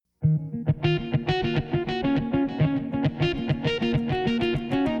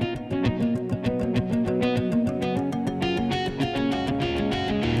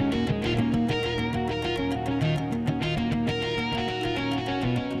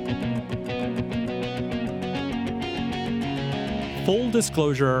Full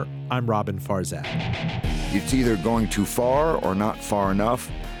disclosure, I'm Robin Farzad. It's either going too far or not far enough.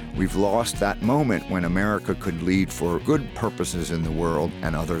 We've lost that moment when America could lead for good purposes in the world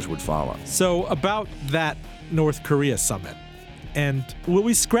and others would follow. So about that North Korea summit, and will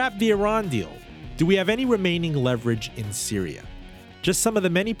we scrap the Iran deal? Do we have any remaining leverage in Syria? Just some of the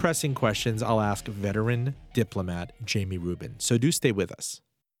many pressing questions I'll ask veteran diplomat Jamie Rubin. So do stay with us.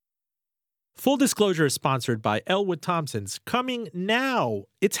 Full disclosure is sponsored by Elwood Thompson's Coming Now.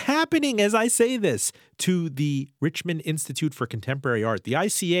 It's happening as I say this to the Richmond Institute for Contemporary Art, the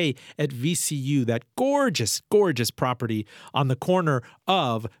ICA at VCU, that gorgeous, gorgeous property on the corner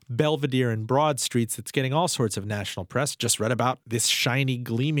of Belvedere and Broad Streets that's getting all sorts of national press. Just read about this shiny,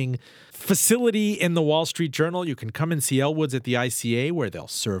 gleaming facility in the Wall Street Journal. You can come and see Elwood's at the ICA where they'll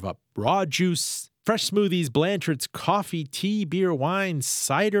serve up raw juice, fresh smoothies, Blanchard's, coffee, tea, beer, wine,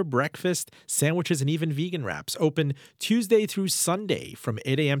 cider, breakfast, sandwiches, and even vegan wraps. Open Tuesday through Sunday from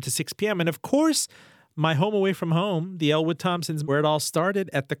 8 a.m. to 6 p.m. And of course, my home away from home, the Elwood Thompsons, where it all started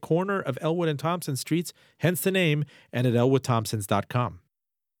at the corner of Elwood and Thompson Streets, hence the name, and at elwoodthompsons.com.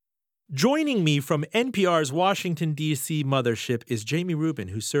 Joining me from NPR's Washington, D.C. mothership is Jamie Rubin,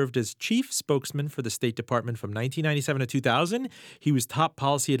 who served as chief spokesman for the State Department from 1997 to 2000. He was top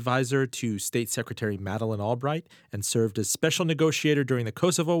policy advisor to State Secretary Madeleine Albright and served as special negotiator during the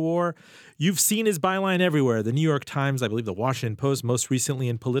Kosovo War. You've seen his byline everywhere, the New York Times, I believe the Washington Post, most recently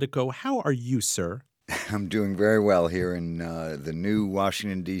in Politico. How are you, sir? I'm doing very well here in the new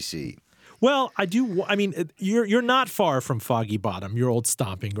Washington, D.C. Well, you're not far from Foggy Bottom, your old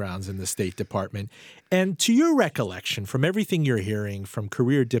stomping grounds in the State Department. And to your recollection, from everything you're hearing from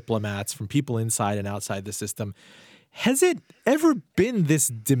career diplomats, from people inside and outside the system, has it ever been this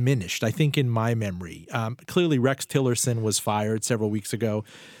diminished? I think in my memory, clearly Rex Tillerson was fired several weeks ago.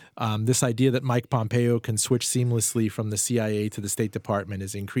 This idea that Mike Pompeo can switch seamlessly from the CIA to the State Department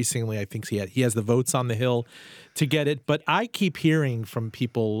is increasingly, I think he has the votes on the Hill to get it. But I keep hearing from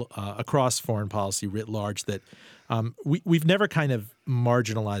people across foreign policy writ large that we've never kind of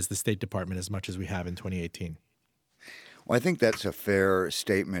marginalized the State Department as much as we have in 2018. Well, I think that's a fair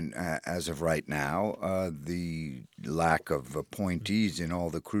statement as of right now. The lack of appointees in all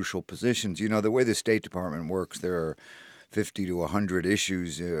the crucial positions. You know, the way the State Department works, there are 50 to 100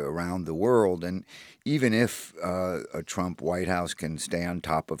 issues around the world. And even if a Trump White House can stay on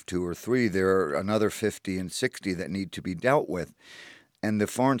top of 2 or 3, there are another 50 and 60 that need to be dealt with. And the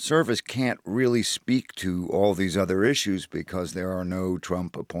Foreign Service can't really speak to all these other issues because there are no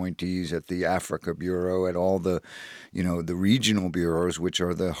Trump appointees at the Africa Bureau, at all the, the regional bureaus, which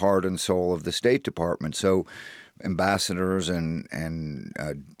are the heart and soul of the State Department. So ambassadors and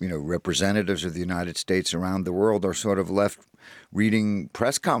representatives of the United States around the world are sort of left reading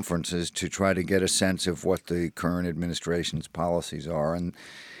press conferences to try to get a sense of what the current administration's policies are. And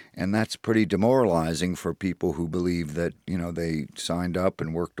that's pretty demoralizing for people who believe that, they signed up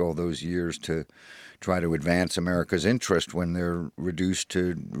and worked all those years to try to advance America's interest when they're reduced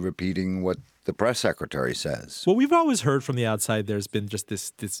to repeating what the press secretary says. Well, we've always heard from the outside there's been just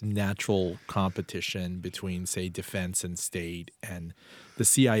this natural competition between, say, defense and state and the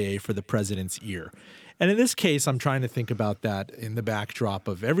CIA for the president's ear. And in this case, I'm trying to think about that in the backdrop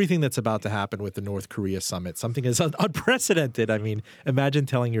of everything that's about to happen with the North Korea summit, something as unprecedented. I mean, imagine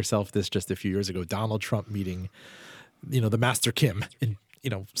telling yourself this just a few years ago, Donald Trump meeting, the Master Kim in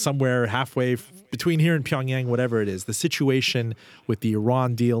somewhere halfway between here and Pyongyang, whatever it is. The situation with the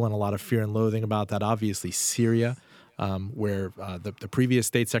Iran deal and a lot of fear and loathing about that. Obviously, Syria, where the previous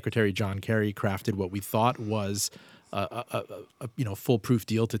State Secretary John Kerry crafted what we thought was a foolproof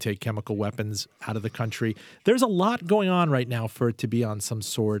deal to take chemical weapons out of the country. There's a lot going on right now for it to be on some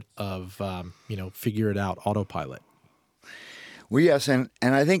sort of figure it out autopilot. Well, yes, and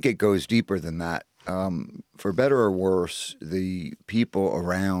I think it goes deeper than that. For better or worse, the people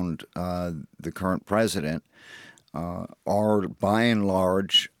around the current president are, by and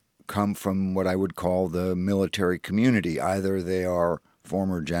large, come from what I would call the military community. Either they are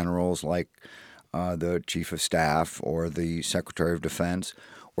former generals like the chief of staff or the secretary of defense,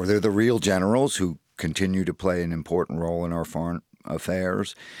 or they're the real generals who continue to play an important role in our foreign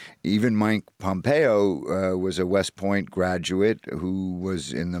affairs. Even Mike Pompeo was a West Point graduate who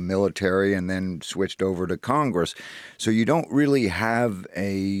was in the military and then switched over to Congress. So you don't really have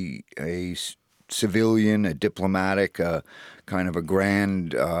a civilian, a diplomatic, kind of a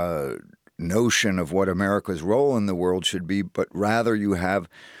grand notion of what America's role in the world should be, but rather you have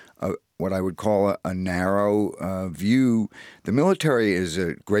what I would call a narrow view. The military is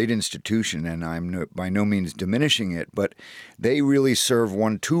a great institution, and I'm by no means diminishing it, but they really serve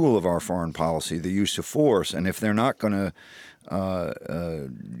one tool of our foreign policy, the use of force. And if they're not going to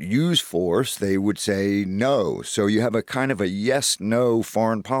use force, they would say no. So you have a kind of a yes-no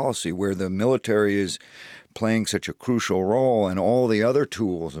foreign policy where the military is playing such a crucial role, and all the other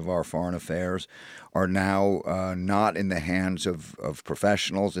tools of our foreign affairs are now not in the hands of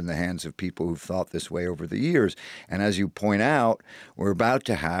professionals, in the hands of people who've thought this way over the years. And as you point out, we're about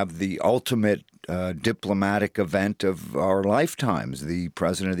to have the ultimate diplomatic event of our lifetimes, the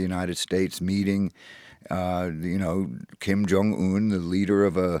President of the United States meeting, Kim Jong-un, the leader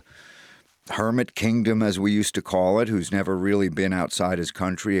of a hermit kingdom, as we used to call it, who's never really been outside his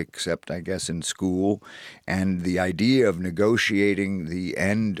country except, I guess, in school. And the idea of negotiating the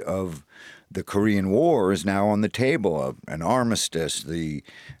end of the Korean War is now on the table, an armistice, the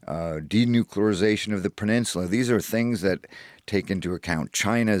denuclearization of the peninsula. These are things that take into account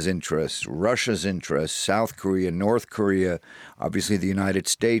China's interests, Russia's interests, South Korea, North Korea, obviously the United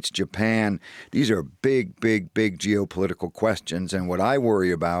States, Japan. These are big, big, big geopolitical questions. And what I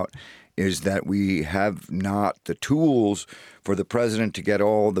worry about is that we have not the tools for the president to get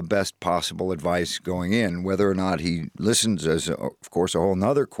all the best possible advice going in. Whether or not he listens is, of course, a whole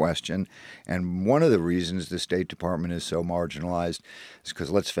nother question. And one of the reasons the State Department is so marginalized is because,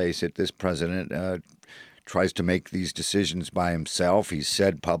 let's face it, this president tries to make these decisions by himself. He's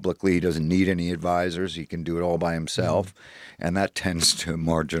said publicly he doesn't need any advisors. He can do it all by himself. And that tends to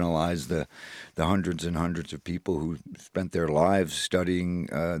marginalize the hundreds and hundreds of people who spent their lives studying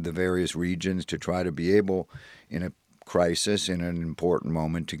the various regions to try to be able, in a crisis, in an important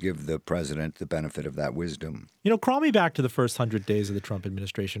moment, to give the president the benefit of that wisdom. Crawl me back to the first 100 days of the Trump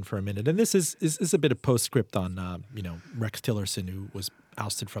administration for a minute. And this is a bit of postscript on, Rex Tillerson, who was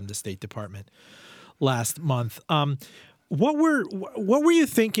ousted from the State Department last month. What were you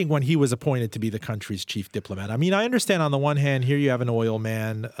thinking when he was appointed to be the country's chief diplomat? I mean, I understand on the one hand, here you have an oil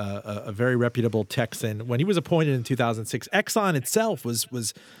man, a very reputable Texan. When he was appointed in 2006, Exxon itself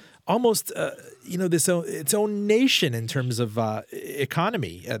was almost, its own nation in terms of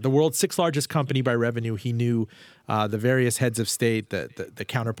economy. The world's sixth largest company by revenue. He knew the various heads of state, the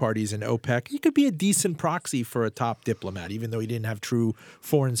counterparties in OPEC. He could be a decent proxy for a top diplomat, even though he didn't have true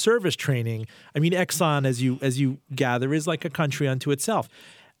foreign service training. I mean, Exxon, as you gather, is like a country unto itself.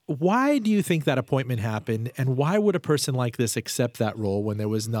 Why do you think that appointment happened, and why would a person like this accept that role when there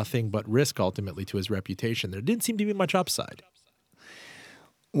was nothing but risk ultimately to his reputation? There didn't seem to be much upside.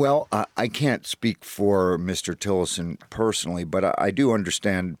 Well, I can't speak for Mr. Tillerson personally, but I do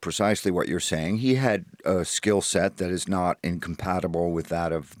understand precisely what you're saying. He had a skill set that is not incompatible with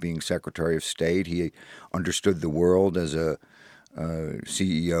that of being Secretary of State. He understood the world as a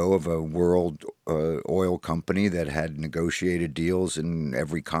CEO of a world oil company that had negotiated deals in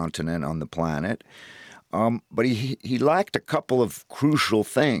every continent on the planet. But he lacked a couple of crucial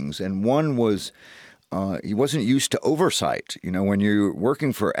things, and one was he wasn't used to oversight. When you're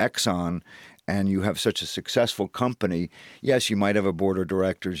working for Exxon and you have such a successful company, yes, you might have a board of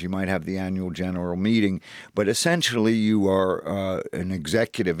directors, you might have the annual general meeting, but essentially you are an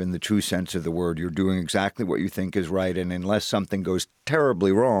executive in the true sense of the word. You're doing exactly what you think is right, and unless something goes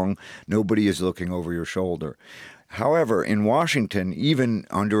terribly wrong, nobody is looking over your shoulder. However, in Washington, even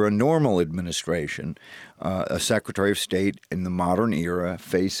under a normal administration, a Secretary of State in the modern era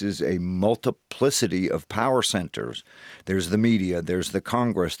faces a multiplicity of power centers. There's the media, there's the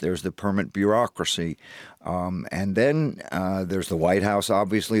Congress, there's the permanent bureaucracy, and then there's the White House,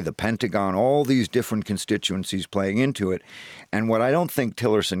 obviously, the Pentagon, all these different constituencies playing into it. And what I don't think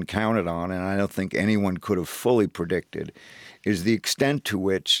Tillerson counted on, and I don't think anyone could have fully predicted, is the extent to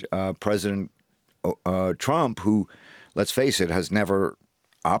which President Trump, who, let's face it, has never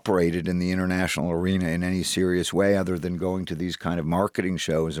operated in the international arena in any serious way other than going to these kind of marketing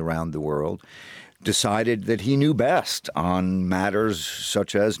shows around the world, decided that he knew best on matters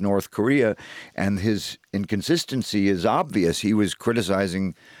such as North Korea. And his inconsistency is obvious. He was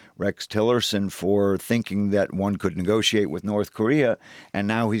criticizing Rex Tillerson for thinking that one could negotiate with North Korea, and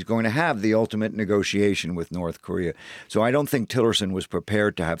now he's going to have the ultimate negotiation with North Korea. So I don't think Tillerson was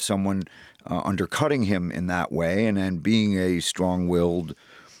prepared to have someone undercutting him in that way, and then being a strong-willed,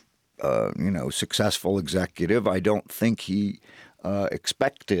 successful executive, I don't think he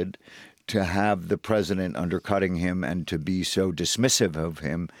expected to have the president undercutting him and to be so dismissive of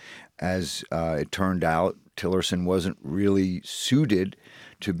him. As it turned out, Tillerson wasn't really suited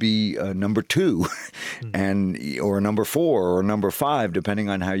to be number 2 and or number 4 or number 5, depending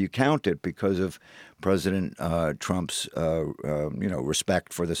on how you count it, because of President Trump's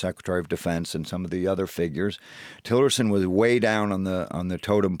respect for the Secretary of Defense and some of the other figures. Tillerson was way down on the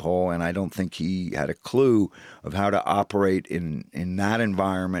totem pole, and I don't think he had a clue of how to operate in that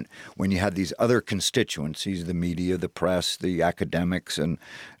environment when you had these other constituencies, the media, the press, the academics, and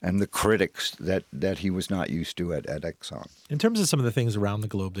the critics that he was not used to at Exxon. In terms of some of the things around the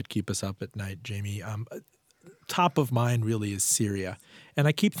globe that keep us up at night, Jamie, top of mind really is Syria. And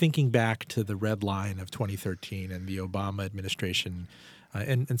I keep thinking back to the red line of 2013 and the Obama administration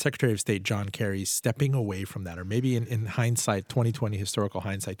and Secretary of State John Kerry stepping away from that. Or maybe in hindsight, 2020 historical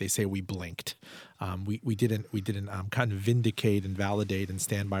hindsight, they say we blinked. We didn't kind of vindicate and validate and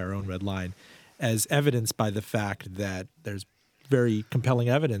stand by our own red line, as evidenced by the fact that there's very compelling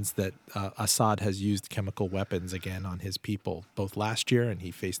evidence that Assad has used chemical weapons again on his people, both last year, and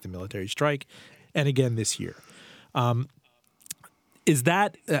he faced a military strike, and again this year. Is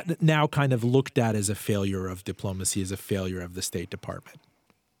that now kind of looked at as a failure of diplomacy, as a failure of the State Department?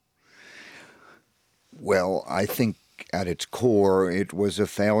 Well, I think at its core, it was a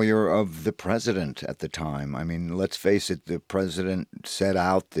failure of the president at the time. I mean, let's face it, the president set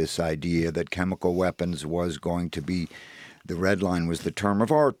out this idea that chemical weapons was going to be, the red line was the term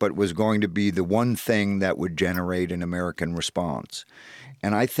of art, but was going to be the one thing that would generate an American response.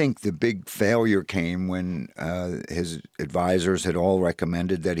 And I think the big failure came when his advisors had all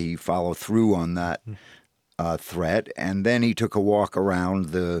recommended that he follow through on that threat. And then he took a walk around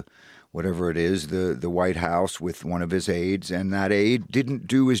the White House with one of his aides, and that aide didn't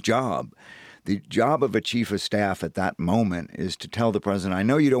do his job. The job of a chief of staff at that moment is to tell the president, I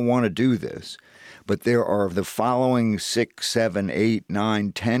know you don't want to do this, but there are the following 6, 7, 8,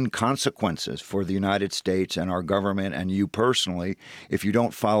 9, 10 consequences for the United States and our government and you personally if you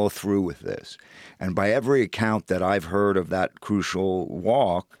don't follow through with this. And by every account that I've heard of that crucial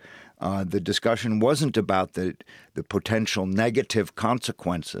walk, the discussion wasn't about the potential negative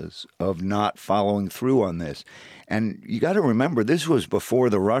consequences of not following through on this. And you got to remember, this was before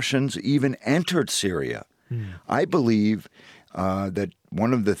the Russians even entered Syria. I believe that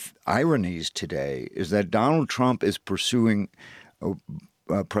one of the ironies today is that Donald Trump is pursuing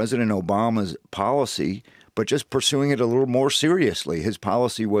President Obama's policy, but just pursuing it a little more seriously. His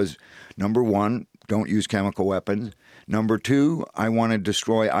policy was, number 1, don't use chemical weapons. Number 2, I want to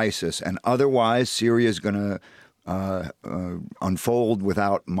destroy ISIS, and otherwise Syria is going to unfold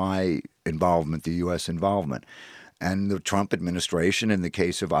without my involvement, the U.S. involvement. And the Trump administration, in the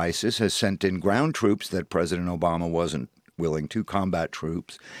case of ISIS, has sent in ground troops that President Obama wasn't willing to, combat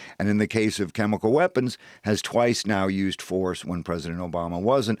troops. And in the case of chemical weapons, has twice now used force when President Obama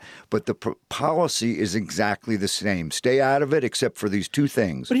wasn't. But the policy is exactly the same. Stay out of it except for these 2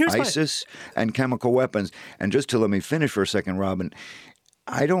 things, ISIS and chemical weapons. And just to let me finish for a second, Robin,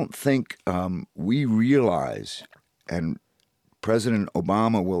 I don't think we realize, and President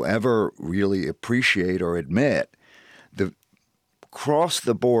Obama will ever really appreciate or admit, the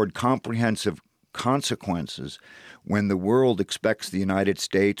across-the-board comprehensive consequences when the world expects the United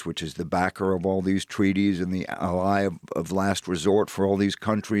States, which is the backer of all these treaties and the ally of last resort for all these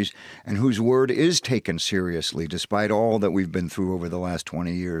countries, and whose word is taken seriously despite all that we've been through over the last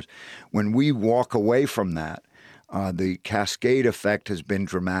 20 years. When we walk away from that, the cascade effect has been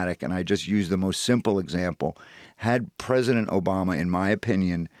dramatic, and I just use the most simple example. Had President Obama, in my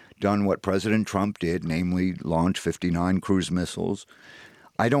opinion, done what President Trump did, namely launch 59 cruise missiles,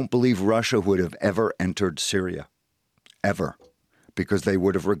 I don't believe Russia would have ever entered Syria, ever, because they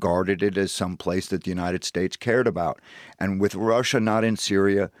would have regarded it as some place that the United States cared about. And with Russia not in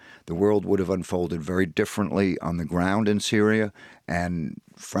Syria, the world would have unfolded very differently on the ground in Syria. And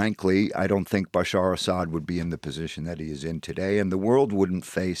frankly, I don't think Bashar Assad would be in the position that he is in today. And the world wouldn't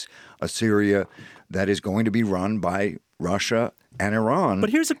face a Syria that is going to be run by Russia and Iran.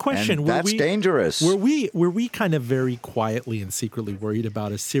 But here's a question. And that's dangerous. Were we kind of very quietly and secretly worried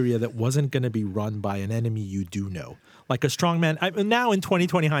about a Syria that wasn't going to be run by an enemy you do know? Like a strong man. Now in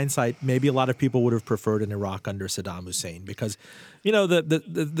 2020 hindsight, maybe a lot of people would have preferred an Iraq under Saddam Hussein because,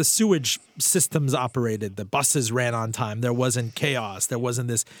 the sewage systems operated, the buses ran on time, there wasn't chaos, there wasn't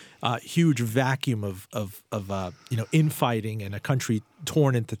this huge vacuum of infighting and a country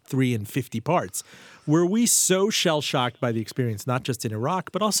torn into 3 and 50 parts. Were we so shell-shocked by the experience, not just in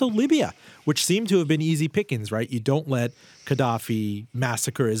Iraq, but also Libya, which seemed to have been easy pickings, right? You don't let Gaddafi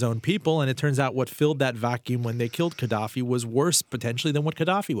massacre his own people, and it turns out what filled that vacuum when they killed Gaddafi was worse, potentially, than what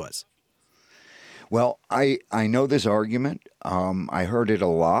Gaddafi was. Well, I know this argument. I heard it a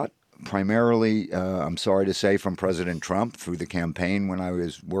lot primarily, I'm sorry to say, from President Trump through the campaign when I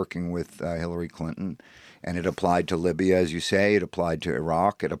was working with Hillary Clinton. And it applied to Libya, as you say. It applied to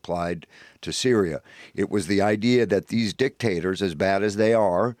Iraq. It applied to Syria. It was the idea that these dictators, as bad as they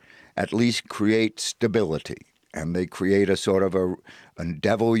are, at least create stability. And they create a sort of a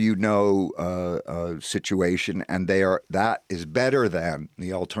devil situation, and that is better than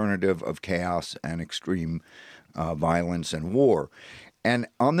the alternative of chaos and extreme violence and war. And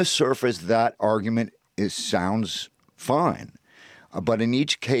on the surface, that argument sounds fine, but in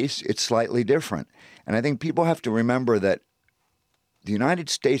each case, it's slightly different. And I think people have to remember that the United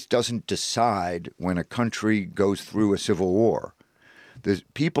States doesn't decide when a country goes through a civil war. The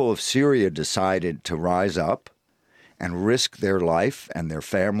people of Syria decided to rise up and risk their life and their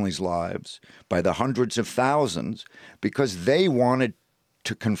families' lives by the hundreds of thousands because they wanted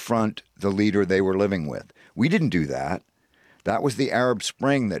to confront the leader they were living with. We didn't do that. That was the Arab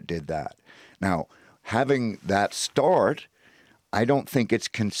Spring that did that. Now, having that start, I don't think it's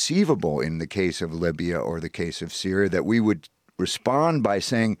conceivable in the case of Libya or the case of Syria that we would respond by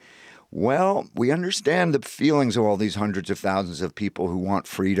saying, well, we understand the feelings of all these hundreds of thousands of people who want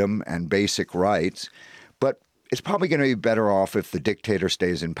freedom and basic rights, but it's probably going to be better off if the dictator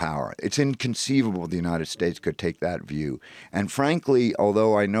stays in power. It's inconceivable the United States could take that view. And frankly,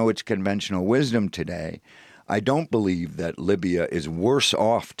 although I know it's conventional wisdom today, I don't believe that Libya is worse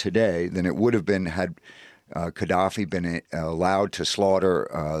off today than it would have been had Gaddafi been allowed to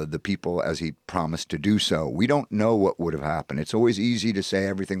slaughter the people as he promised to do so. We don't know what would have happened. It's always easy to say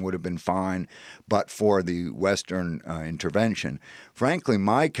everything would have been fine but for the Western intervention. Frankly,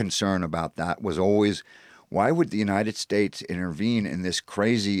 my concern about that was always, why would the United States intervene in this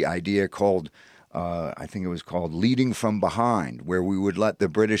crazy idea called, I think it was called leading from behind, where we would let the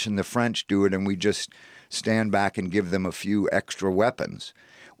British and the French do it and we just stand back and give them a few extra weapons?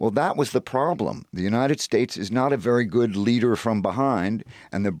 Well, that was the problem. The United States is not a very good leader from behind,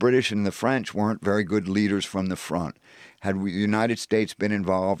 and the British and the French weren't very good leaders from the front. Had the United States been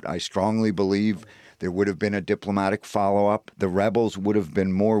involved, I strongly believe there would have been a diplomatic follow-up. The rebels would have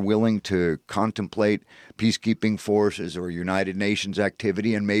been more willing to contemplate peacekeeping forces or United Nations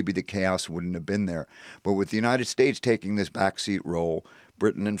activity, and maybe the chaos wouldn't have been there. But with the United States taking this backseat role,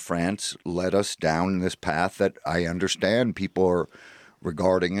 Britain and France led us down this path that I understand people are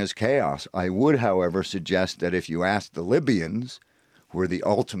regarding as chaos. I would, however, suggest that if you ask the Libyans, who are the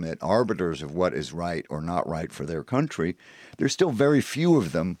ultimate arbiters of what is right or not right for their country, there's still very few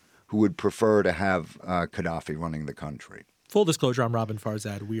of them who would prefer to have Gaddafi running the country. Full disclosure, I'm Robin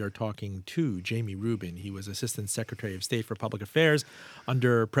Farzad. We are talking to Jamie Rubin. He was Assistant Secretary of State for Public Affairs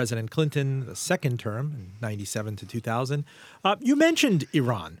under President Clinton, the second term, in 97 to 2000. You mentioned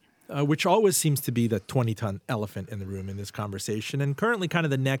Iran, which always seems to be the 20-ton elephant in the room in this conversation, and currently kind of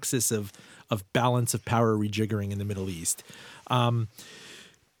the nexus of balance of power rejiggering in the Middle East.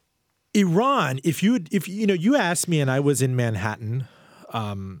 Iran, if you asked me, and I was in Manhattan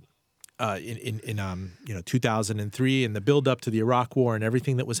in 2003, and the build-up to the Iraq War and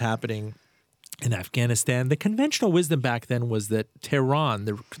everything that was happening in Afghanistan, the conventional wisdom back then was that Tehran,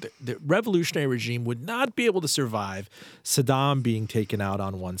 the revolutionary regime, would not be able to survive Saddam being taken out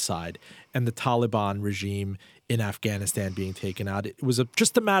on one side and the Taliban regime in Afghanistan being taken out. It was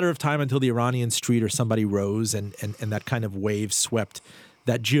just a matter of time until the Iranian street or somebody rose and that kind of wave swept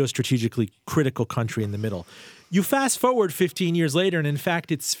that geostrategically critical country in the middle. You fast forward 15 years later, and in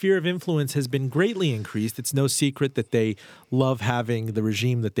fact, its sphere of influence has been greatly increased. It's no secret that they love having the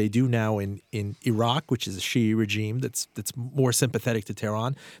regime that they do now in Iraq, which is a Shia regime that's more sympathetic to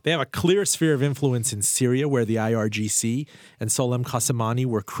Tehran. They have a clear sphere of influence in Syria, where the IRGC and Solem Qassemani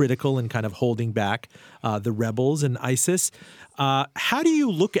were critical in kind of holding back the rebels and ISIS. How do you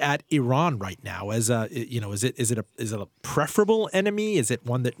look at Iran right now? As is it a preferable enemy? Is it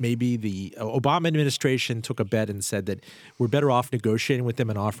one that maybe the Obama administration took a bet and said that we're better off negotiating with them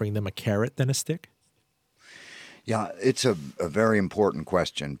and offering them a carrot than a stick? Yeah, it's a very important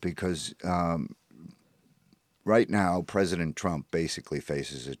question because right now President Trump basically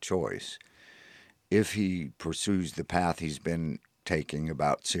faces a choice. If he pursues the path he's been taking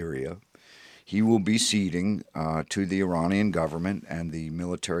about Syria, he will be ceding to the Iranian government and the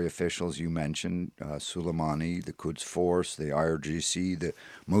military officials you mentioned, Soleimani, the Quds Force, the IRGC, the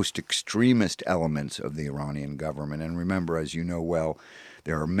most extremist elements of the Iranian government. And remember, as you know well,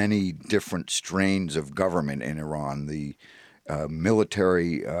 there are many different strains of government in Iran. The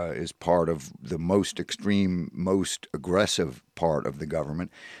military is part of the most extreme, most aggressive part of the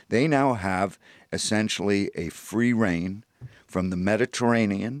government. They now have essentially a free rein from the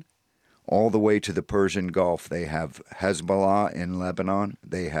Mediterranean all the way to the Persian Gulf. They have Hezbollah in Lebanon.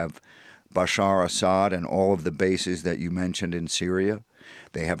 They have Bashar Assad and all of the bases that you mentioned in Syria.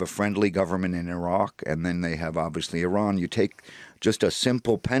 They have a friendly government in Iraq, and then they have obviously Iran. You take just a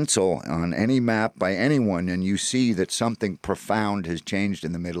simple pencil on any map by anyone, and you see that something profound has changed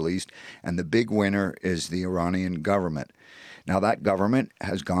in the Middle East, and the big winner is the Iranian government. Now, that government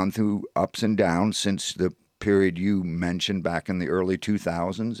has gone through ups and downs since the period you mentioned back in the early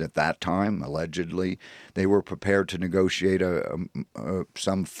 2000s. At that time, allegedly, they were prepared to negotiate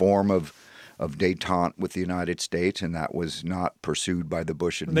some form of détente with the United States, and that was not pursued by the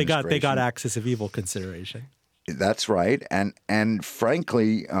Bush administration. They got axis of evil consideration. That's right. And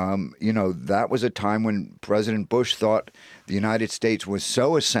frankly, that was a time when President Bush thought the United States was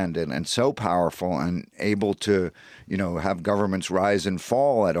so ascendant and so powerful and able to, have governments rise and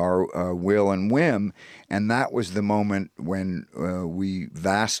fall at our will and whim. And that was the moment when we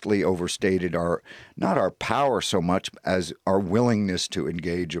vastly overstated not our power so much as our willingness to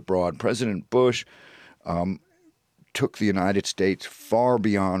engage abroad. President Bush took the United States far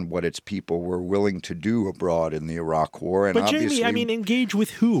beyond what its people were willing to do abroad in the Iraq War. And but Jamie, engage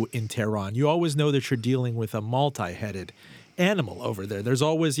with who in Tehran? You always know that you're dealing with a multi-headed animal over there. There's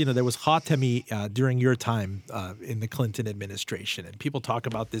always, there was Khatami during your time in the Clinton administration, and people talk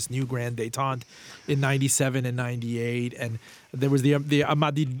about this new grand détente in 97 and 98, and there was the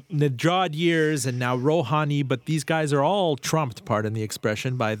Ahmadinejad years, and now Rouhani, but these guys are all trumped, pardon the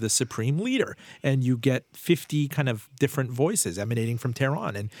expression, by the supreme leader, and you get 50 kind of different voices emanating from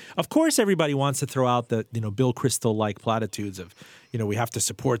Tehran. And of course, everybody wants to throw out the, Bill Kristol-like platitudes of, we have to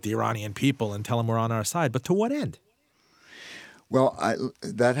support the Iranian people and tell them we're on our side, but to what end? Well,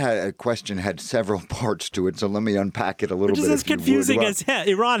 that question had several parts to it, so let me unpack it a little bit. Which is as confusing as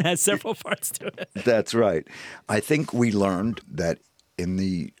Iran has several parts to it. That's right. I think we learned that in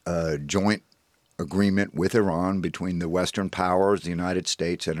the joint agreement with Iran between the Western powers, the United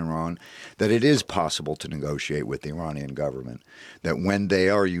States and Iran, that it is possible to negotiate with the Iranian government, that when they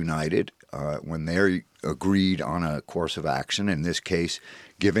are united, when they're agreed on a course of action, in this case,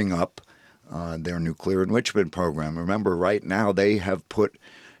 giving up their nuclear enrichment program. Remember, right now they have put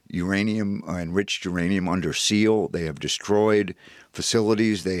enriched uranium under seal. They have destroyed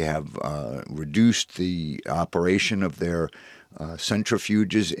facilities. They have reduced the operation of their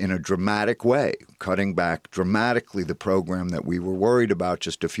centrifuges in a dramatic way, cutting back dramatically the program that we were worried about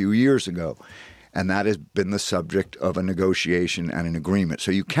just a few years ago. And that has been the subject of a negotiation and an agreement.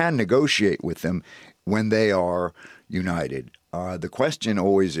 So you can negotiate with them when they are united. The question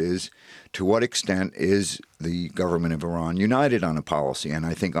always is, to what extent is the government of Iran united on a policy? And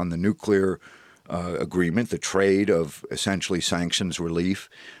I think on the nuclear agreement, the trade of essentially sanctions relief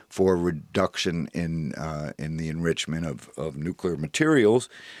for reduction in the enrichment of nuclear materials,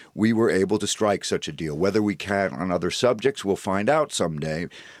 we were able to strike such a deal. Whether we can on other subjects, we'll find out someday.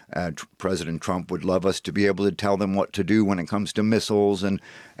 President Trump would love us to be able to tell them what to do when it comes to missiles and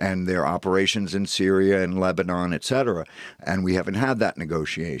their operations in Syria and Lebanon, et cetera. And we haven't had that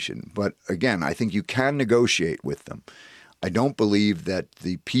negotiation. But again, I think you can negotiate with them. I don't believe that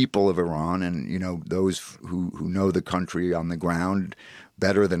the people of Iran and, those who know the country on the ground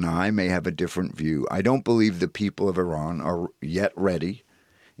better than I may have a different view. I don't believe the people of Iran are yet ready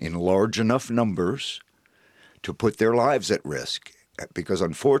in large enough numbers to put their lives at risk, because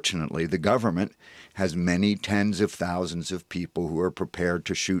unfortunately the government has many tens of thousands of people who are prepared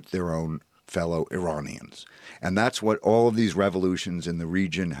to shoot their own fellow Iranians. And that's what all of these revolutions in the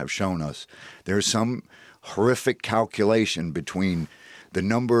region have shown us. There's some horrific calculation between the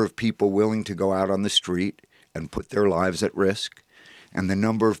number of people willing to go out on the street and put their lives at risk and the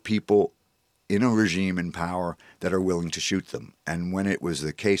number of people in a regime in power that are willing to shoot them. And when it was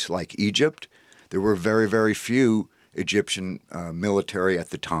the case like Egypt, there were very, very few Egyptian military at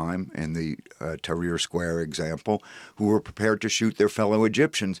the time, in the Tahrir Square example, who were prepared to shoot their fellow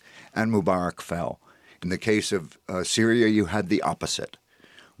Egyptians, and Mubarak fell. In the case of Syria, you had the opposite,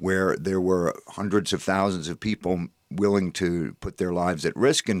 where there were hundreds of thousands of people willing to put their lives at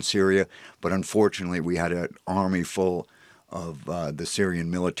risk in Syria, but unfortunately we had an army full of the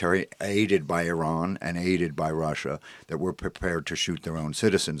Syrian military, aided by Iran and aided by Russia, that were prepared to shoot their own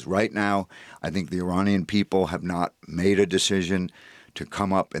citizens. Right now, I think the Iranian people have not made a decision to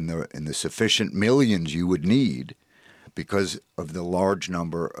come up in the sufficient millions you would need because of the large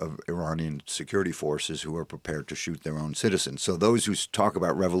number of Iranian security forces who are prepared to shoot their own citizens. So those who talk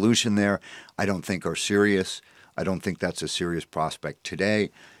about revolution there, I don't think are serious. I don't think that's a serious prospect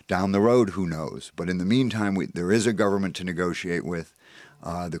today. Down the road, who knows? But in the meantime, there is a government to negotiate with.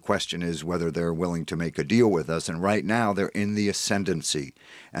 The question is whether they're willing to make a deal with us. And right now, they're in the ascendancy.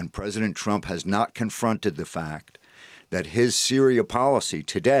 And President Trump has not confronted the fact that his Syria policy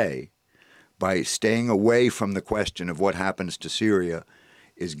today, by staying away from the question of what happens to Syria,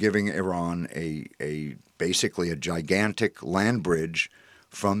 is giving Iran basically a gigantic land bridge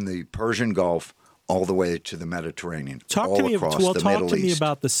from the Persian Gulf all the way to the Mediterranean, Talk to me about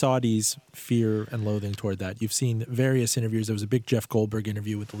the Saudis' fear and loathing toward that. You've seen various interviews. There was a big Jeff Goldberg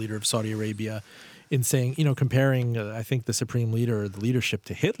interview with the leader of Saudi Arabia in saying, comparing, I think, the supreme leader, the leadership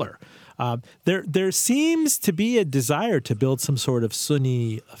to Hitler. There seems to be a desire to build some sort of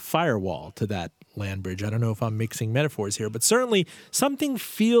Sunni firewall to that land bridge. I don't know if I'm mixing metaphors here, but certainly something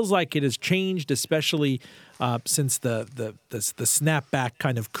feels like it has changed, especially since the snapback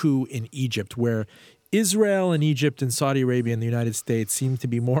kind of coup in Egypt, where Israel and Egypt and Saudi Arabia and the United States seem to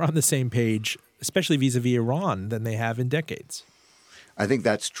be more on the same page, especially vis-a-vis Iran, than they have in decades. I think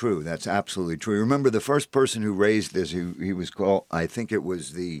that's true. That's absolutely true. Remember, the first person who raised this, he was called, I think it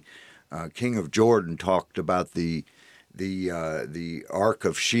was the King of Jordan, talked about the arc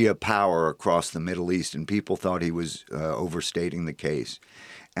of Shia power across the Middle East, and people thought he was overstating the case.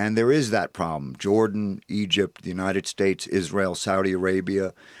 And there is that problem. Jordan, Egypt, the United States, Israel, Saudi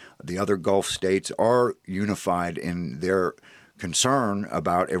Arabia, the other Gulf states are unified in their concern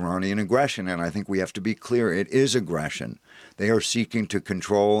about Iranian aggression. And I think we have to be clear, it is aggression. They are seeking to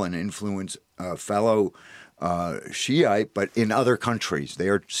control and influence fellow Shiite, but in other countries. They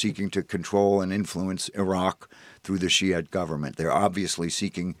are seeking to control and influence Iraq through the Shiite government. They're obviously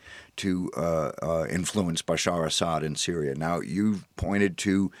seeking to influence Bashar Assad in Syria. Now, you've pointed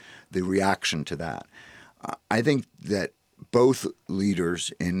to the reaction to that. I think that both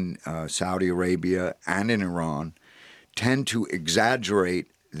leaders in Saudi Arabia and in Iran tend to exaggerate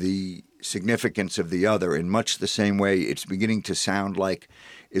the significance of the other in much the same way it's beginning to sound like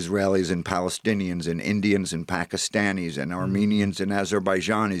Israelis and Palestinians and Indians and Pakistanis and Armenians and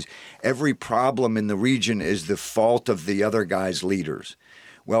Azerbaijanis. Every problem in the region is the fault of the other guy's leaders.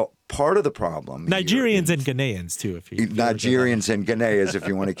 Well, part of the problem... Nigerians and Ghanaians, too. Nigerians and Ghanaians, if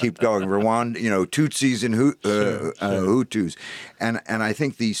you want to keep going. Rwanda, Tutsis and Hutus. And I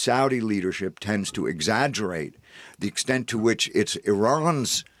think the Saudi leadership tends to exaggerate the extent to which it's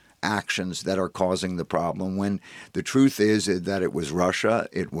Iran's actions that are causing the problem, when the truth is that it was Russia,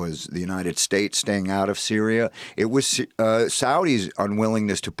 it was the United States staying out of Syria, it was Saudi's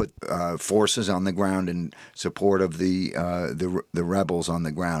unwillingness to put forces on the ground in support of the rebels on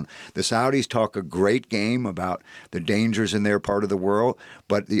the ground. The Saudis talk a great game about the dangers in their part of the world,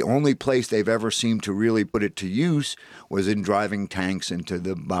 but the only place they've ever seemed to really put it to use was in driving tanks into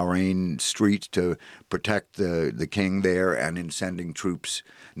the Bahrain streets to protect the king there, and in sending troops,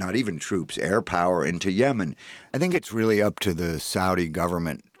 not even troops, air power into Yemen. I think it's really up to the Saudi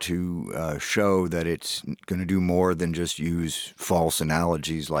government to show that it's going to do more than just use false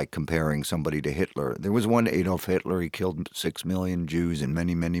analogies like comparing somebody to Hitler. There was one Adolf Hitler. He killed 6 million Jews and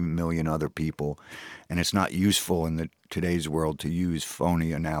many, many million other people. And it's not useful in today's world to use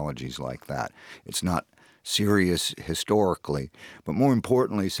phony analogies like that. It's not serious historically. But more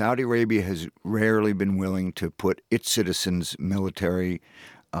importantly, Saudi Arabia has rarely been willing to put its citizens' military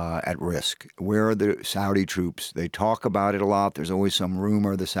at risk. Where are the Saudi troops? They talk about it a lot. There's always some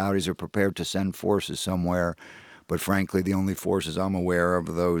rumor the Saudis are prepared to send forces somewhere. But frankly, the only forces I'm aware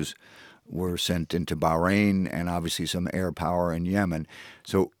of, those were sent into Bahrain and obviously some air power in Yemen.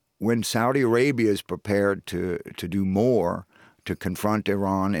 So when Saudi Arabia is prepared to do more to confront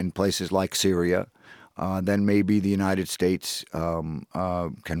Iran in places like Syria, then maybe the United States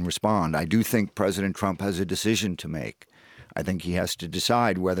can respond. I do think President Trump has a decision to make. I think he has to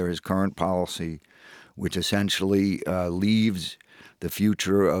decide whether his current policy, which essentially leaves the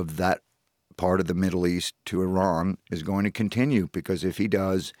future of that part of the Middle East to Iran, is going to continue. Because if he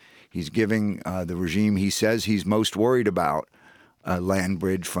does, he's giving the regime he says he's most worried about a land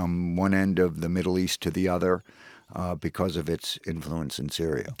bridge from one end of the Middle East to the other because of its influence in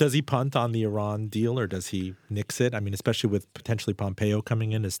Syria. Does he punt on the Iran deal, or does he nix it? I mean, especially with potentially Pompeo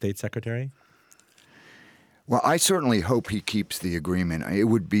coming in as state secretary? Well, I certainly hope he keeps the agreement. It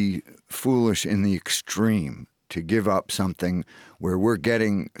would be foolish in the extreme to give up something where we're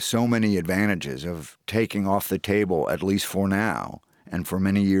getting so many advantages of taking off the table, at least for now, and for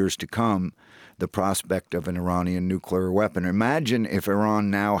many years to come, the prospect of an Iranian nuclear weapon. Imagine if Iran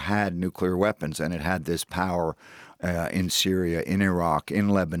now had nuclear weapons and it had this power in Syria, in Iraq, in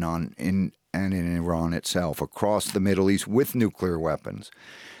Lebanon, and in Iran itself, across the Middle East with nuclear weapons.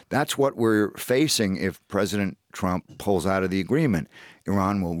 That's what we're facing if President Trump pulls out of the agreement.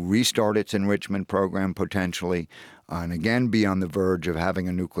 Iran will restart its enrichment program potentially and again be on the verge of having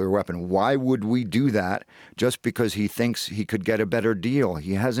a nuclear weapon. Why would we do that just because he thinks he could get a better deal?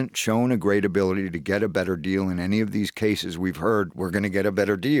 He hasn't shown a great ability to get a better deal in any of these cases we've heard we're going to get a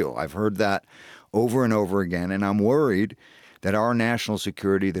better deal. I've heard that over and over again, and I'm worried that our national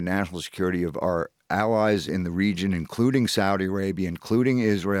security, the national security of our allies in the region, including Saudi Arabia, including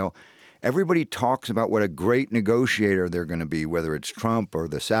Israel, everybody talks about what a great negotiator they're going to be, whether it's Trump or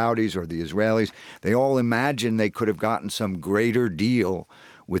the Saudis or the Israelis. They all imagine they could have gotten some greater deal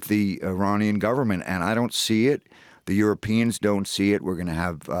with the Iranian government, and I don't see it. The Europeans don't see it. We're going to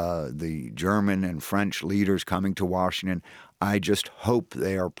have the German and French leaders coming to Washington. I just hope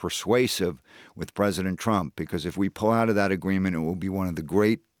they are persuasive with President Trump, because if we pull out of that agreement, it will be one of the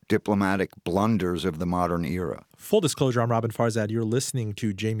great diplomatic blunders of the modern era. Full disclosure, I'm Robin Farzad. You're listening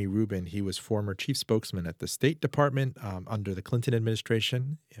to Jamie Rubin. He was former chief spokesman at the State Department under the Clinton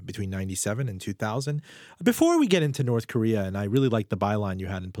administration between 1997 and 2000. Before we get into North Korea, and I really like the byline you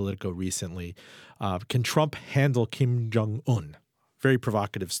had in Politico recently, can Trump handle Kim Jong-un? Very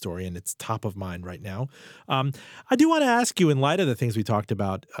provocative story, and it's top of mind right now. I do want to ask you, in light of the things we talked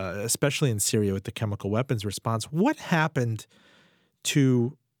about, especially in Syria with the chemical weapons response, what happened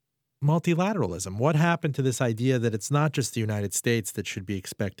to multilateralism? What happened to this idea that it's not just the United States that should be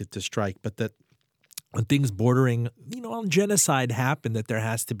expected to strike, but that when things bordering, on genocide happen, that there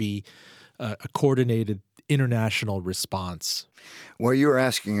has to be a coordinated international response? Well, you're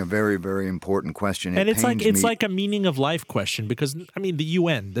asking a very, very important question. And it's like a meaning of life question, because, the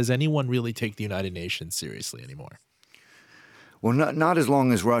UN, does anyone really take the United Nations seriously anymore? Well, not as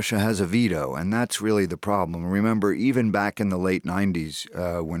long as Russia has a veto, and that's really the problem. Remember, even back in the late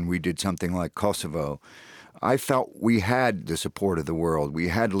 90s, when we did something like Kosovo, I felt we had the support of the world. We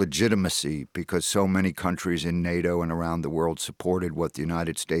had legitimacy because so many countries in NATO and around the world supported what the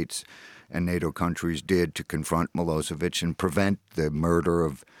United States and NATO countries did to confront Milosevic and prevent the murder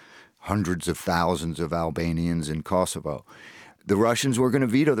of hundreds of thousands of Albanians in Kosovo. The Russians were going to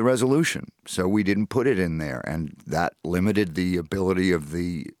veto the resolution, so we didn't put it in there, and that limited the ability of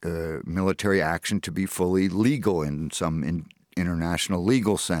the military action to be fully legal in some international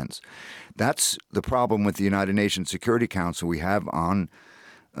legal sense. That's the problem with the United Nations Security Council. We have on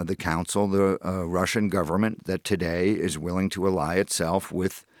the council the Russian government that today is willing to ally itself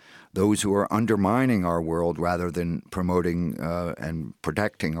with those who are undermining our world rather than promoting and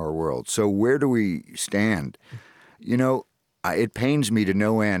protecting our world. So where do we stand? It pains me to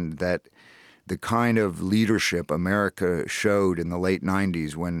no end that the kind of leadership America showed in the late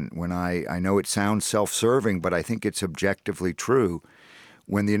 90s when I know it sounds self-serving, but I think it's objectively true,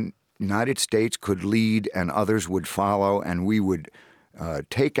 when the United States could lead and others would follow, and we would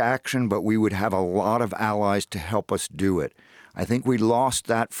take action, but we would have a lot of allies to help us do it. I think we lost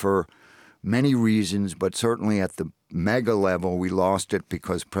that for many reasons, but certainly at the mega level, we lost it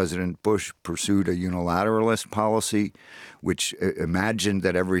because President Bush pursued a unilateralist policy, which imagined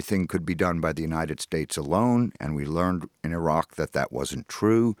that everything could be done by the United States alone, and we learned in Iraq that that wasn't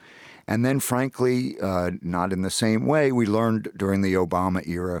true. And then, frankly, not in the same way, we learned during the Obama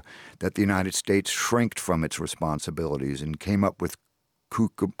era that the United States shrinked from its responsibilities and came up with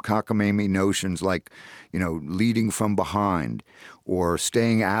cockamamie notions like, leading from behind or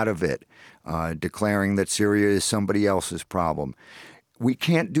staying out of it, declaring that Syria is somebody else's problem. We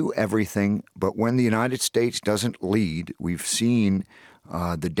can't do everything, but when the United States doesn't lead, we've seen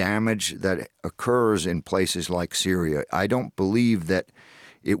the damage that occurs in places like Syria. I don't believe that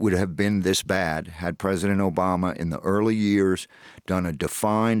it would have been this bad had President Obama in the early years done a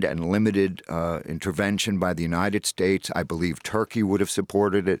defined and limited intervention by the United States. I believe Turkey would have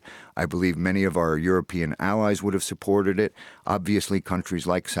supported it. I believe many of our European allies would have supported it. Obviously, countries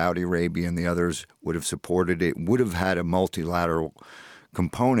like Saudi Arabia and the others would have supported it, would have had a multilateral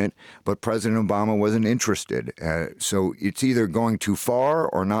component, but President Obama wasn't interested. So it's either going too far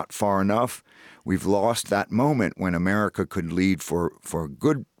or not far enough. We've lost that moment when America could lead for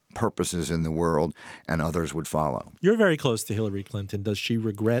good purposes in the world and others would follow. You're very close to Hillary Clinton. Does she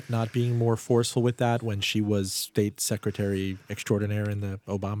regret not being more forceful with that when she was state secretary extraordinaire in the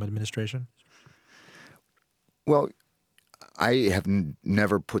Obama administration? Well, I have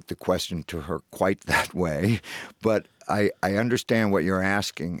never put the question to her quite that way, but I understand what you're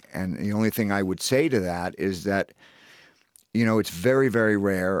asking. And the only thing I would say to that is that, it's very, very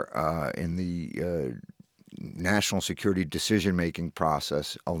rare in the national security decision-making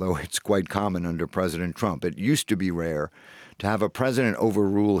process, although it's quite common under President Trump. It used to be rare to have a president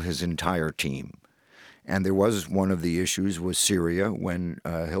overrule his entire team. And there was one of the issues was Syria, when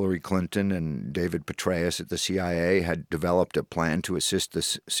Hillary Clinton and David Petraeus at the CIA had developed a plan to assist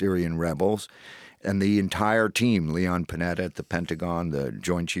the Syrian rebels. And the entire team, Leon Panetta at the Pentagon, the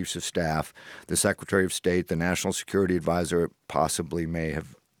Joint Chiefs of Staff, the Secretary of State, the National Security Advisor possibly may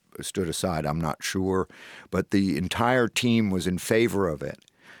have stood aside, I'm not sure. But the entire team was in favor of it.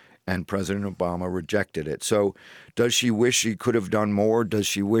 And President Obama rejected it. So does she wish she could have done more? Does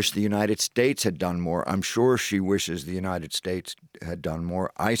she wish the United States had done more? I'm sure she wishes the United States had done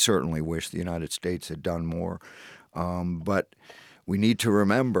more. I certainly wish the United States had done more. But we need to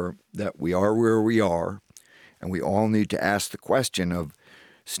remember that we are where we are, and we all need to ask the question of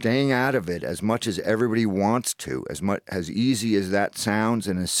staying out of it as much as everybody wants to, as easy as that sounds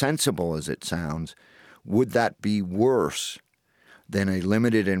and as sensible as it sounds. Would that be worse than a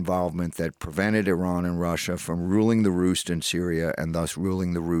limited involvement that prevented Iran and Russia from ruling the roost in Syria and thus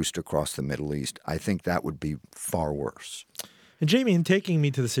ruling the roost across the Middle East? I think that would be far worse. And Jamie, in taking me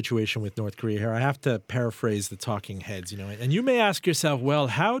to the situation with North Korea here, I have to paraphrase the talking heads, and you may ask yourself, well,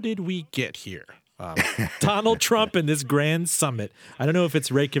 how did we get here? Donald Trump and this grand summit. I don't know if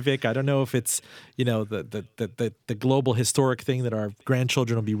it's Reykjavik. I don't know if it's, the global historic thing that our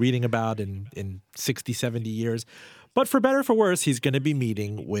grandchildren will be reading about in 60, 70 years. But for better or for worse, he's going to be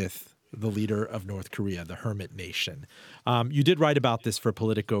meeting with the leader of North Korea, the hermit nation. You did write about this for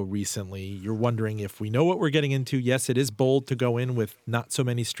Politico recently. You're wondering if we know what we're getting into. Yes, it is bold to go in with not so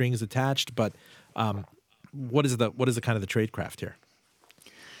many strings attached, but what is the kind of the tradecraft here?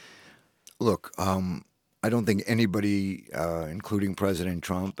 Look, I don't think anybody, including President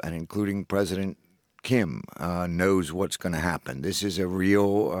Trump and including President Kim, knows what's going to happen. This is a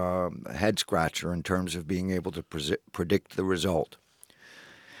real head-scratcher in terms of being able to predict the result.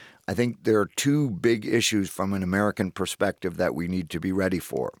 I think there are two big issues from an American perspective that we need to be ready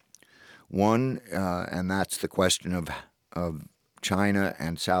for. One, and that's the question of China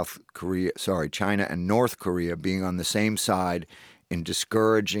and China and North Korea being on the same side in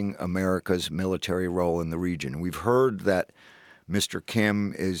discouraging America's military role in the region. We've heard that Mr.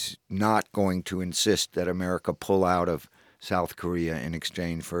 Kim is not going to insist that America pull out of South Korea in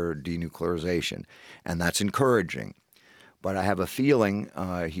exchange for denuclearization, and that's encouraging. But I have a feeling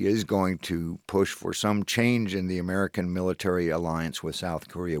he is going to push for some change in the American military alliance with South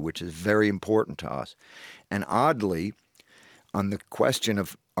Korea, which is very important to us. And oddly, on the question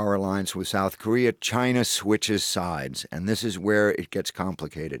of our alliance with South Korea, China switches sides, and this is where it gets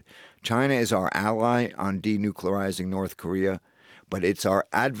complicated. China is our ally on denuclearizing North Korea, but it's our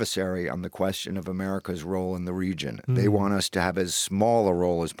adversary on the question of America's role in the region. They want us to have as small a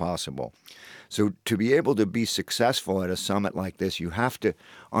role as possible. So to be able to be successful at a summit like this, you have to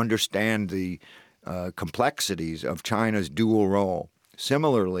understand the complexities of China's dual role.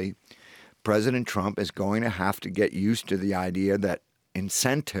 Similarly, President Trump is going to have to get used to the idea that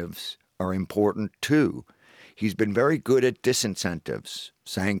incentives are important too. He's been very good at disincentives,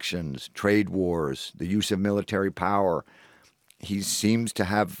 sanctions, trade wars, the use of military power. He seems to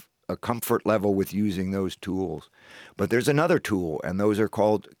have a comfort level with using those tools. But there's another tool, and those are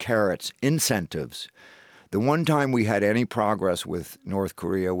called carrots, incentives. The one time we had any progress with North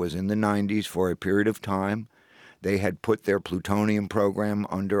Korea was in the 90s for a period of time. They had put their plutonium program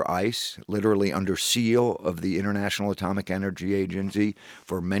under ice, literally under seal of the International Atomic Energy Agency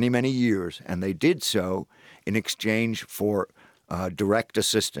for many, many years. And they did so in exchange for direct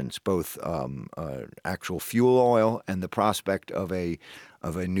assistance, both actual fuel oil and the prospect of a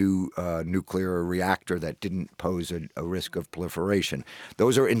new nuclear reactor that didn't pose a risk of proliferation.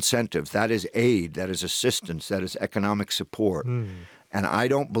 Those are incentives. That is aid. That is assistance. That is economic support. And I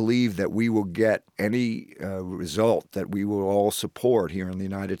don't believe that we will get any result that we will all support here in the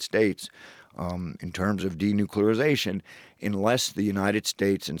United States in terms of denuclearization unless the United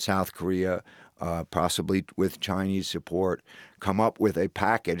States and South Korea, possibly with Chinese support, come up with a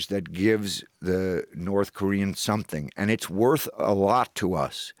package that gives the North Koreans something. And it's worth a lot to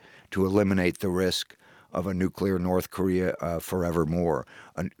us to eliminate the risk of a nuclear North Korea forevermore.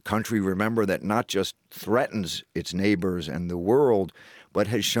 A country, remember, that not just threatens its neighbors and the world, but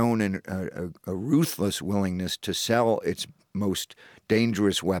has shown a ruthless willingness to sell its most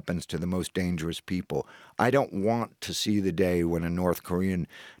dangerous weapons to the most dangerous people. I don't want to see the day when a North Korean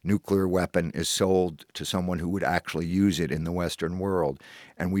nuclear weapon is sold to someone who would actually use it in the Western world.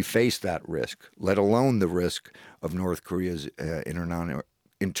 And we face that risk, let alone the risk of North Korea's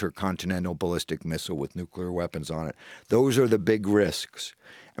intercontinental ballistic missile with nuclear weapons on it. Those are the big risks.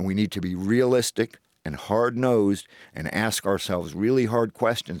 And we need to be realistic and hard-nosed and ask ourselves really hard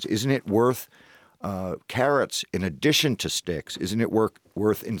questions. Isn't it worth carrots in addition to sticks? Isn't it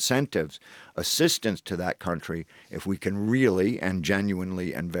worth incentives, assistance to that country if we can really and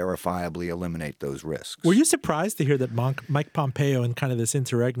genuinely and verifiably eliminate those risks? Were you surprised to hear that Mike Pompeo, in kind of this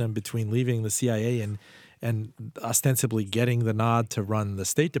interregnum between leaving the CIA and ostensibly getting the nod to run the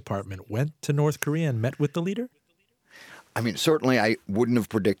State Department, went to North Korea and met with the leader? I mean, certainly I wouldn't have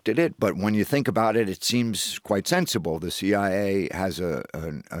predicted it, but when you think about it, it seems quite sensible. The CIA has a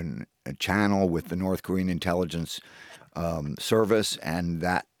channel with the North Korean intelligence service, and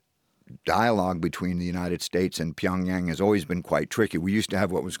that dialogue between the United States and Pyongyang has always been quite tricky. We used to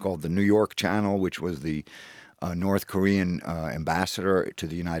have what was called the New York Channel, which was the North Korean ambassador to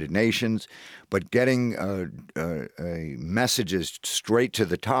the United Nations, but getting messages straight to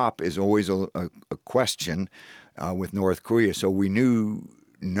the top is always a question with North Korea. So we knew,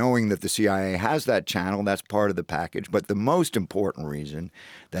 knowing that the CIA has that channel, that's part of the package. But the most important reason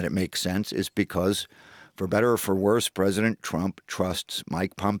that it makes sense is because, for better or for worse, President Trump trusts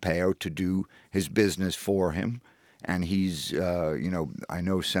Mike Pompeo to do his business for him. And he's, I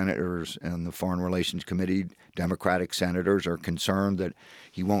know senators in the Foreign Relations Committee, Democratic senators, are concerned that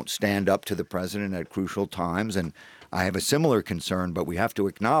he won't stand up to the president at crucial times. And I have a similar concern, but we have to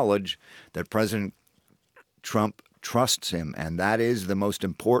acknowledge that President Trump trusts him, and that is the most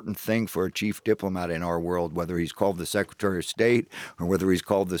important thing for a chief diplomat in our world, whether he's called the Secretary of State or whether he's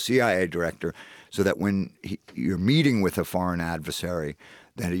called the CIA director, so that when you're meeting with a foreign adversary,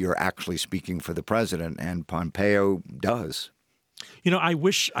 that you're actually speaking for the president, and Pompeo does. You know, I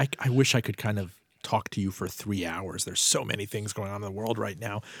wish I could kind of talk to you for 3 hours. There's so many things going on in the world right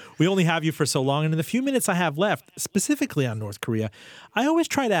now. We only have you for so long, and in the few minutes I have left, specifically on North Korea, I always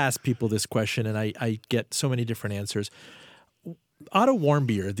try to ask people this question, and I get so many different answers. Otto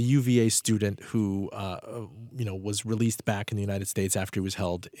Warmbier, the UVA student who was released back in the United States after he was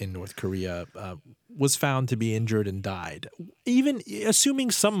held in North Korea, was found to be injured and died. Even assuming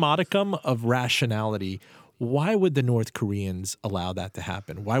some modicum of rationality, why would the North Koreans allow that to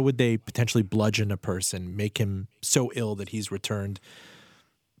happen? Why would they potentially bludgeon a person, make him so ill that he's returned,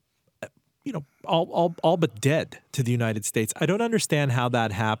 all but dead to the United States? I don't understand how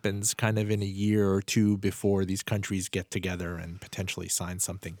that happens kind of in a year or two before these countries get together and potentially sign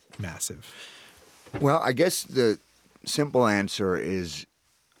something massive. Well, I guess the simple answer is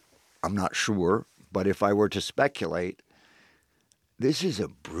I'm not sure, but if I were to speculate, this is a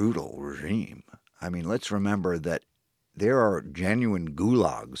brutal regime. I mean, let's remember that there are genuine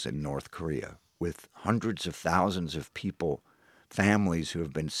gulags in North Korea with hundreds of thousands of people, families who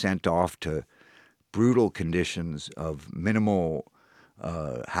have been sent off to brutal conditions of minimal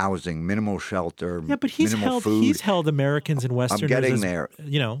housing, minimal shelter, yeah, but he's held Americans and Westerners. I'm getting there.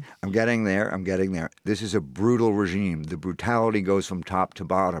 I'm getting there. This is a brutal regime. The brutality goes from top to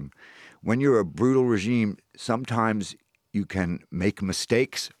bottom. When you're a brutal regime, sometimes you can make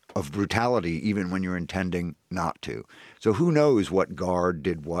mistakes of brutality even when you're intending not to. So who knows what guard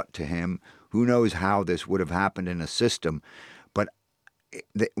did what to him? Who knows how this would have happened in a system? But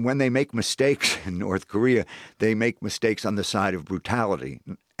when they make mistakes in North Korea, they make mistakes on the side of brutality,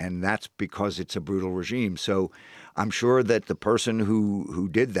 and that's because it's a brutal regime. So I'm sure that the person who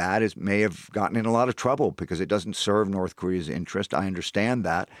did that may have gotten in a lot of trouble because it doesn't serve North Korea's interest. I understand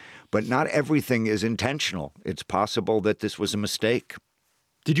that, but not everything is intentional. It's possible that this was a mistake.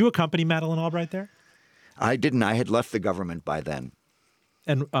 Did you accompany Madeleine Albright there? I didn't. I had left the government by then.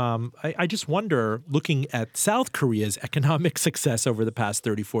 And I just wonder, looking at South Korea's economic success over the past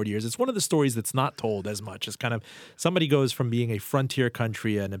 30, 40 years, it's one of the stories that's not told as much. It's kind of somebody goes from being a frontier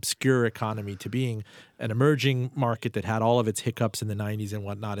country, an obscure economy, to being an emerging market that had all of its hiccups in the 90s and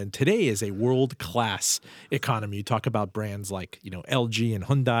whatnot. And today is a world-class economy. You talk about brands like, LG and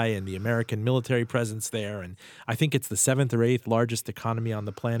Hyundai and the American military presence there. And I think it's the 7th or 8th largest economy on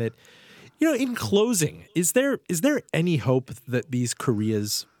the planet. In closing, is there any hope that these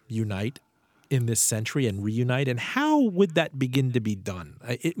Koreas unite in this century and reunite? And how would that begin to be done?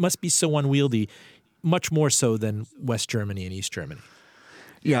 It must be so unwieldy, much more so than West Germany and East Germany.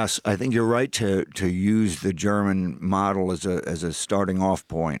 Yes, I think you're right to use the German model as a starting off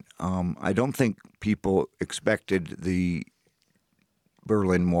point. I don't think people expected the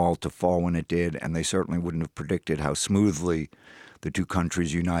Berlin Wall to fall when it did, and they certainly wouldn't have predicted how smoothly the two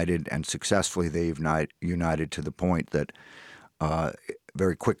countries united, and successfully they've united to the point that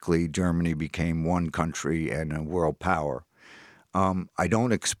very quickly Germany became one country and a world power. I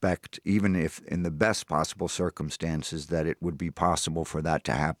don't expect, even if in the best possible circumstances, that it would be possible for that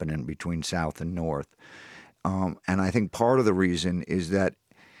to happen in between South and North. And I think part of the reason is that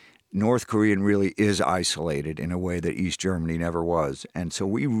North Korea really is isolated in a way that East Germany never was. And so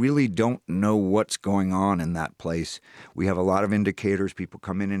we really don't know what's going on in that place. We have a lot of indicators. People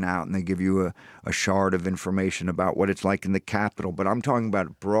come in and out, and they give you a shard of information about what it's like in the capital. But I'm talking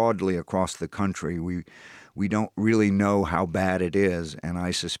about broadly across the country. We don't really know how bad it is, and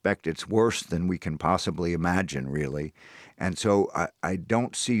I suspect it's worse than we can possibly imagine, really. And so I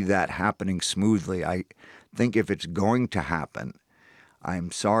don't see that happening smoothly. I think if it's going to happen,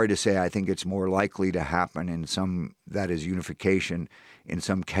 I'm sorry to say I think it's more likely to happen in some, that is unification, in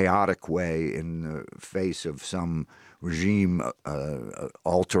some chaotic way in the face of some regime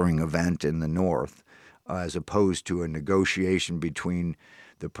altering event in the North, as opposed to a negotiation between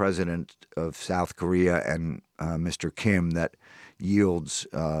the president of South Korea and Mr. Kim that yields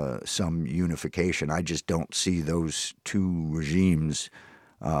some unification. I just don't see those two regimes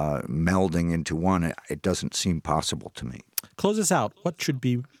melding into one. It doesn't seem possible to me. Close us out. What should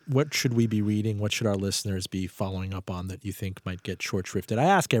we be reading? What should our listeners be following up on that you think might get short shrifted? I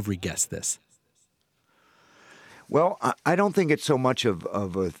ask every guest this. Well, I don't think it's so much of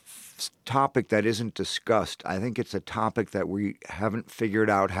a topic that isn't discussed. I think it's a topic that we haven't figured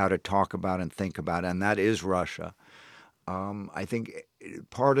out how to talk about and think about, and that is Russia. I think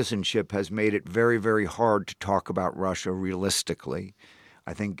partisanship has made it very, very hard to talk about Russia realistically.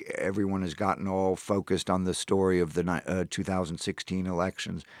 I think everyone has gotten all focused on the story of the 2016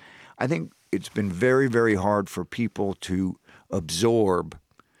 elections. I think it's been very, very hard for people to absorb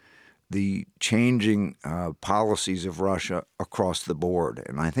the changing policies of Russia across the board.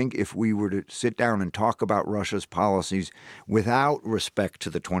 And I think if we were to sit down and talk about Russia's policies without respect to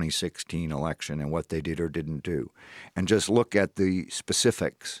the 2016 election and what they did or didn't do, and just look at the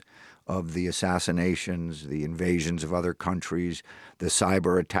specifics of the assassinations, the invasions of other countries, the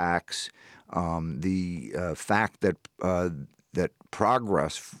cyber attacks, the fact that that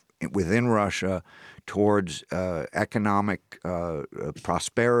progress within Russia towards economic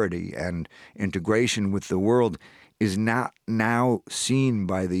prosperity and integration with the world is not now seen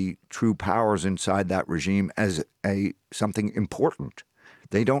by the true powers inside that regime as something important.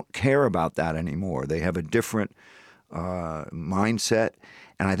 They don't care about that anymore. They have a different mindset.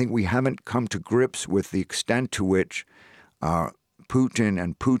 And I think we haven't come to grips with the extent to which Putin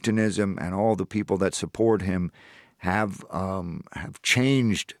and Putinism and all the people that support him have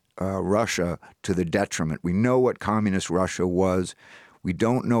changed Russia to the detriment. We know what communist Russia was. We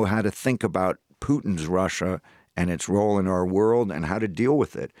don't know how to think about Putin's Russia and its role in our world and how to deal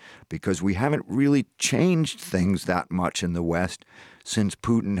with it, because we haven't really changed things that much in the West since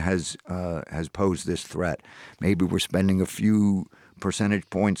Putin has posed this threat. Maybe we're spending a few percentage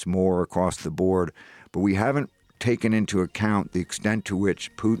points more across the board, but we haven't taken into account the extent to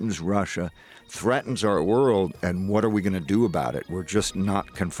which Putin's Russia threatens our world, and what are we going to do about it? We're just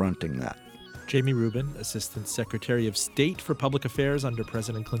not confronting that. Jamie Rubin, Assistant Secretary of State for Public Affairs under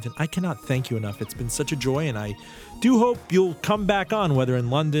President Clinton. I cannot thank you enough. It's been such a joy, and I do hope you'll come back on, whether in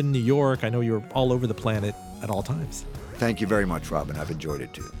London, New York. I know you're all over the planet at all times. Thank you very much, Robin. I've enjoyed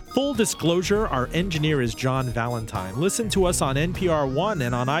it too. Full disclosure, our engineer is John Valentine. Listen to us on NPR One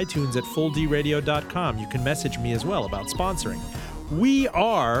and on iTunes at fulldradio.com. You can message me as well about sponsoring. We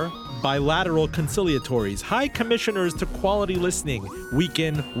are bilateral conciliatories, high commissioners to quality listening, week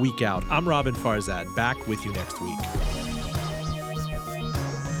in, week out. I'm Robin Farzad, back with you next week.